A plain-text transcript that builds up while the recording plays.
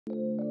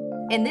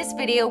In this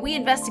video, we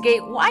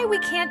investigate why we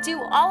can't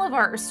do all of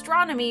our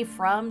astronomy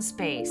from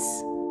space.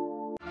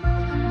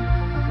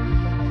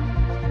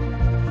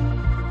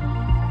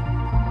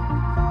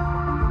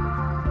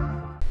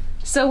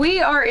 So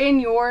we are in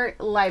your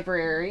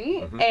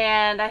library,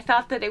 and I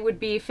thought that it would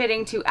be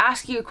fitting to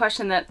ask you a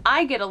question that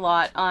I get a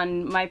lot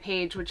on my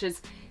page, which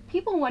is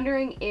people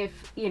wondering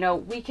if,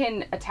 we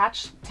can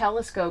attach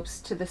telescopes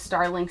to the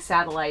Starlink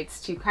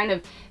satellites to kind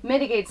of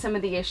mitigate some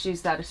of the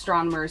issues that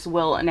astronomers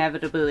will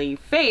inevitably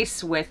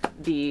face with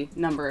the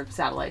number of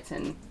satellites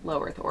in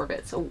low Earth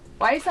orbit. So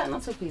why is that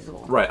not so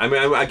feasible? Right. I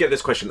mean, I get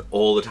this question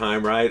all the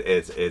time, right?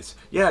 It's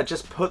yeah,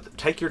 just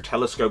take your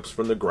telescopes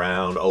from the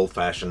ground,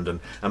 old-fashioned,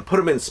 and put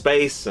them in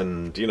space,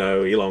 and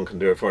Elon can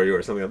do it for you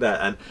or something like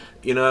that. And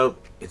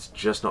it's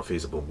just not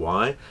feasible.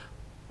 Why?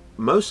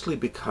 Mostly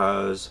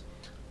because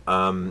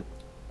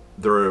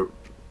there are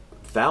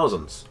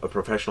thousands of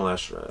professional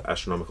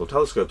astronomical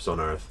telescopes on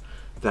Earth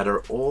that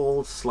are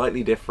all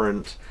slightly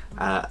different,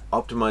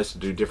 optimized to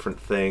do different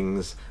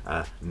things,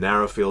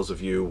 narrow fields of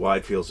view,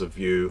 wide fields of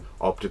view,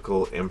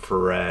 optical,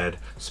 infrared,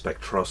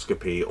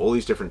 spectroscopy, all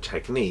these different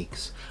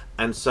techniques.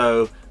 And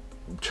so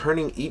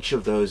turning each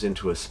of those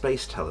into a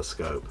space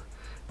telescope,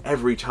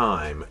 every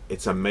time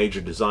it's a major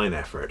design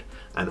effort,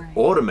 and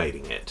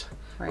automating it,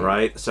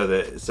 right? So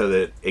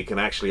that it can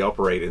actually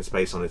operate in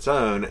space on its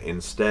own,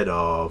 instead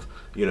of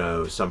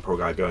some poor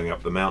guy going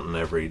up the mountain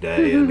every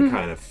day and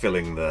kind of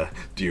filling the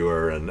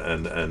dewar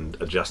and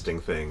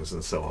adjusting things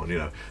and so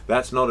on.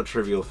 That's not a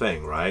trivial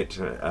thing, right?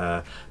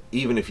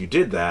 Even if you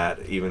did that,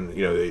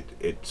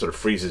 it sort of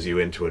freezes you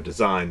into a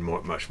design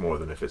much more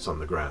than if it's on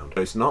the ground.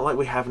 It's not like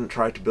we haven't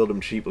tried to build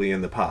them cheaply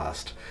in the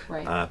past,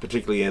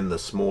 particularly in the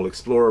Small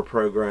Explorer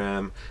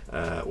program,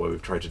 where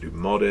we've tried to do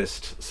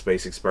modest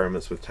space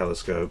experiments with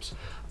telescopes.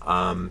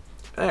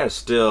 They're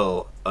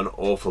still an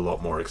awful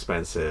lot more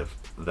expensive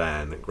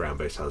than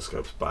ground-based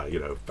telescopes by,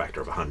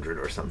 factor of 100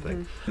 or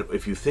something.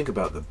 If you think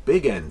about the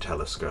big-end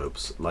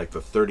telescopes, like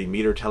the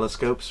 30-meter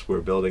telescopes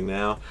we're building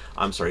now,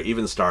 I'm sorry,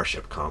 even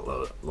Starship can't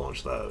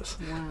launch those.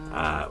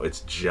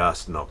 It's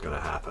just not going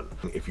to happen.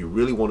 If you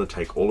really want to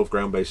take all of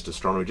ground-based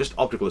astronomy, just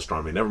optical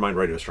astronomy, never mind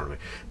radio astronomy,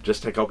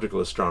 just take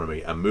optical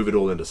astronomy and move it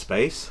all into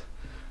space,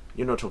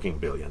 you're not talking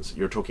billions,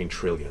 you're talking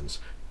trillions.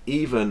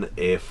 Even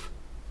if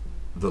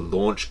the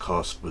launch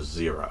cost was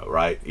zero,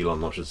 right?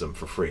 Elon launches them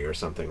for free or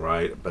something,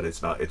 right? But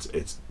it's not.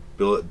 It's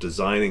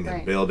designing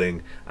and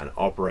building and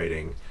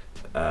operating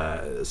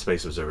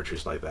space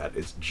observatories like that.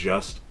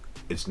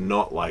 It's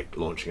not like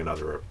launching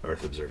another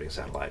Earth observing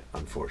satellite.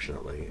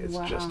 Unfortunately, it's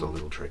just a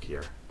little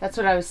trickier. That's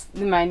what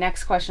my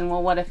next question.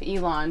 Well, what if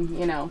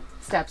Elon,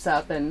 steps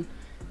up and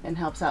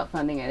helps out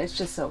funding it? It's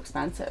just so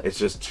expensive. It's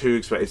just too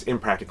expensive. It's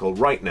impractical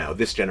right now.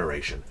 This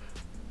generation.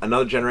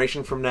 Another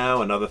generation from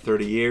now, another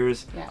 30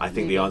 years, I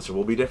think the answer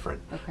will be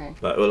different.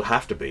 But it will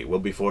have to be. We'll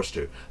be forced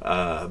to.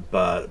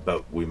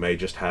 But we may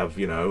just have,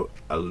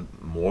 a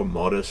more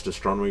modest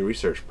astronomy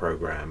research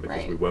program,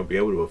 because we won't be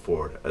able to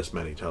afford as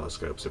many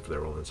telescopes if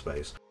they're all in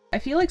space. I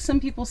feel like some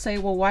people say,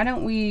 well, why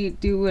don't we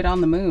do it on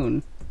the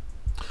moon?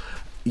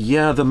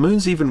 Yeah, the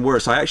moon's even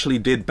worse. I actually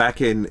did, back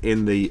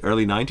in the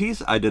early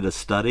 90s, I did a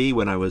study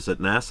when I was at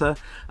NASA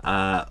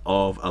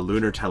of a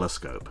lunar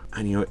telescope.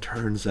 And it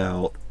turns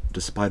out,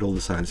 despite all the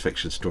science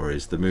fiction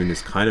stories, the moon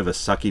is kind of a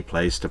sucky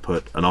place to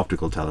put an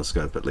optical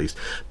telescope, at least,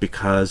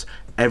 because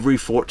every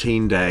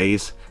 14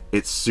 days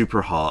it's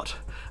super hot,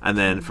 and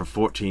then for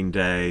 14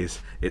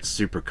 days it's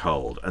super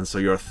cold, and so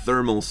you're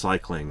thermal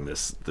cycling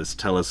this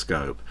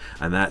telescope,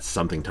 and that's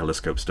something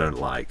telescopes don't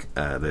like.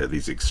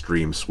 These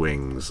extreme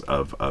swings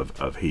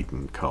of heat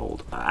and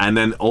cold. And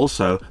then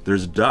also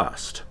there's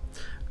dust,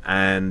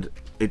 and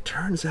it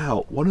turns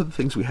out one of the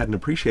things we hadn't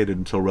appreciated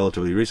until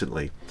relatively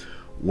recently,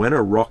 when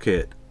a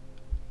rocket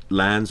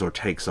lands or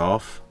takes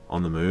off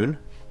on the moon,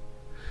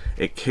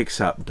 it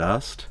kicks up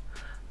dust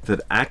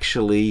that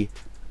actually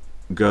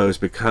goes,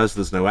 because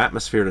there's no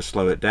atmosphere to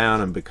slow it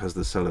down and because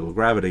there's so little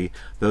gravity,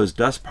 those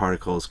dust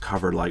particles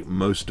cover like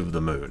most of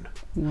the moon.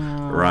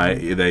 Right?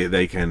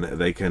 They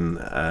can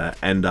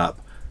end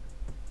up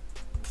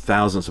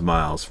thousands of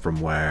miles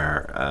from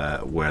where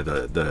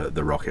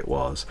the rocket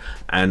was,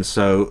 and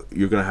so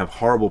you're going to have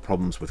horrible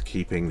problems with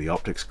keeping the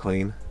optics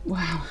clean.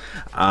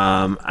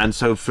 And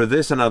so for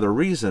this and other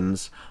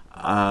reasons,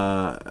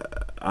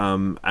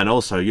 and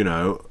also,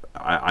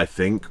 I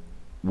think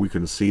we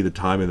can see the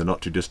time in the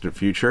not too distant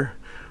future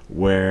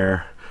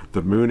where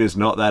the moon is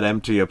not that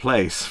empty a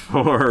place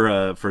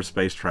for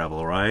space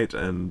travel, right?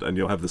 And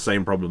you'll have the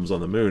same problems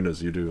on the moon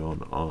as you do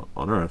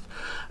on Earth.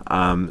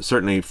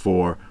 Certainly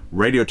for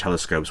radio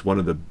telescopes, one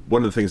of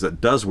the things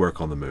that does work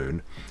on the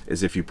moon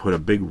is if you put a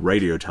big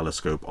radio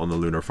telescope on the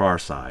lunar far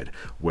side,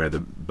 where the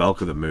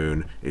bulk of the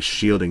moon is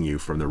shielding you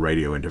from the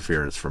radio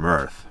interference from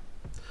Earth.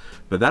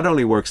 But that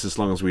only works as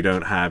long as we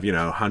don't have,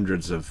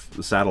 hundreds of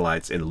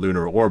satellites in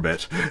lunar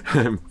orbit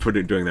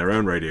doing their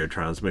own radio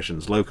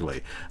transmissions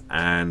locally.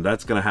 And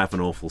that's going to happen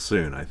awful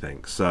soon, I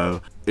think.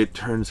 So it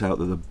turns out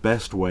that the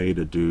best way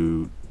to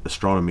do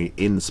astronomy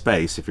in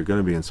space, if you're going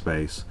to be in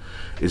space,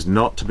 is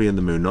not to be in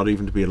the moon, not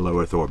even to be in low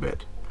Earth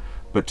orbit,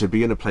 but to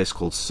be in a place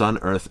called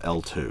Sun-Earth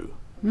L2,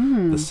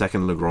 the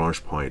second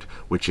Lagrange point,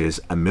 which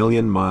is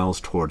 1,000,000 miles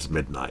towards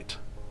midnight.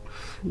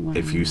 Wow.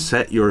 If you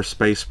set your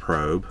space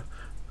probe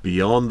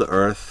beyond the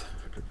Earth,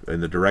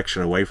 in the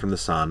direction away from the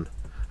Sun,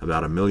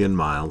 about 1,000,000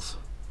 miles,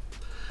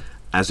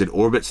 as it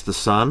orbits the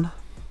Sun,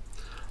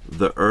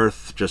 the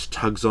Earth just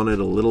tugs on it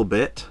a little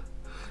bit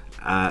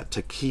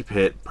to keep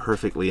it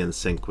perfectly in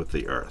sync with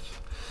the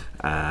Earth.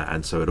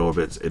 And so it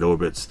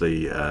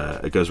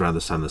goes around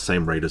the Sun the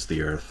same rate as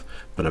the Earth,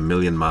 but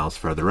 1,000,000 miles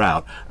further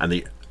out. And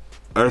the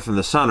Earth and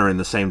the Sun are in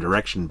the same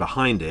direction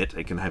behind it.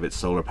 It can have its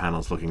solar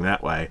panels looking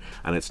that way,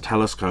 and its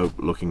telescope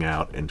looking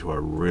out into a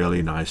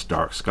really nice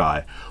dark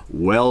sky,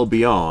 well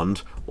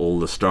beyond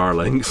all the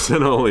Starlinks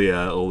and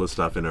all the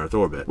stuff in Earth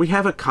orbit. We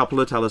have a couple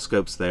of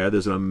telescopes there.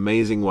 There's an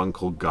amazing one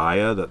called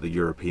Gaia that the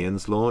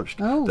Europeans launched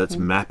that's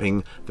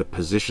mapping the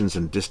positions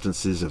and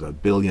distances of 1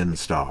 billion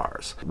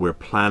stars. We're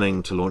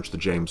planning to launch the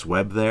James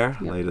Webb there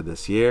later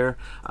this year.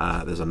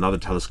 There's another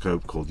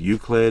telescope called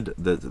Euclid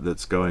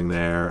that's going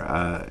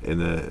there in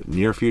the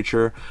near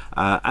future.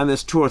 And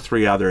there's 2 or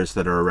 3 others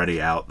that are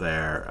already out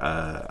there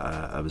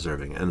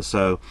observing. And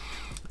so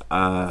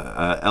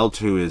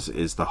L2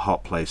 is the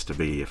hot place to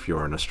be if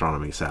you're an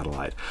astronomy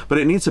satellite. But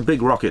it needs a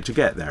big rocket to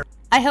get there.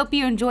 I hope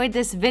you enjoyed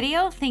this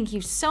video. Thank you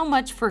so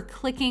much for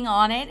clicking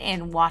on it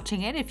and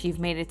watching it. If you've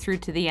made it through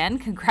to the end,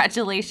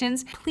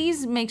 congratulations.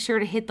 Please make sure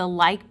to hit the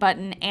like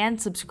button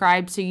and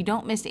subscribe so you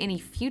don't miss any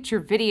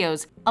future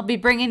videos. I'll be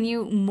bringing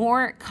you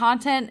more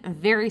content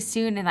very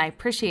soon, and I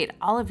appreciate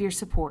all of your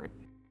support.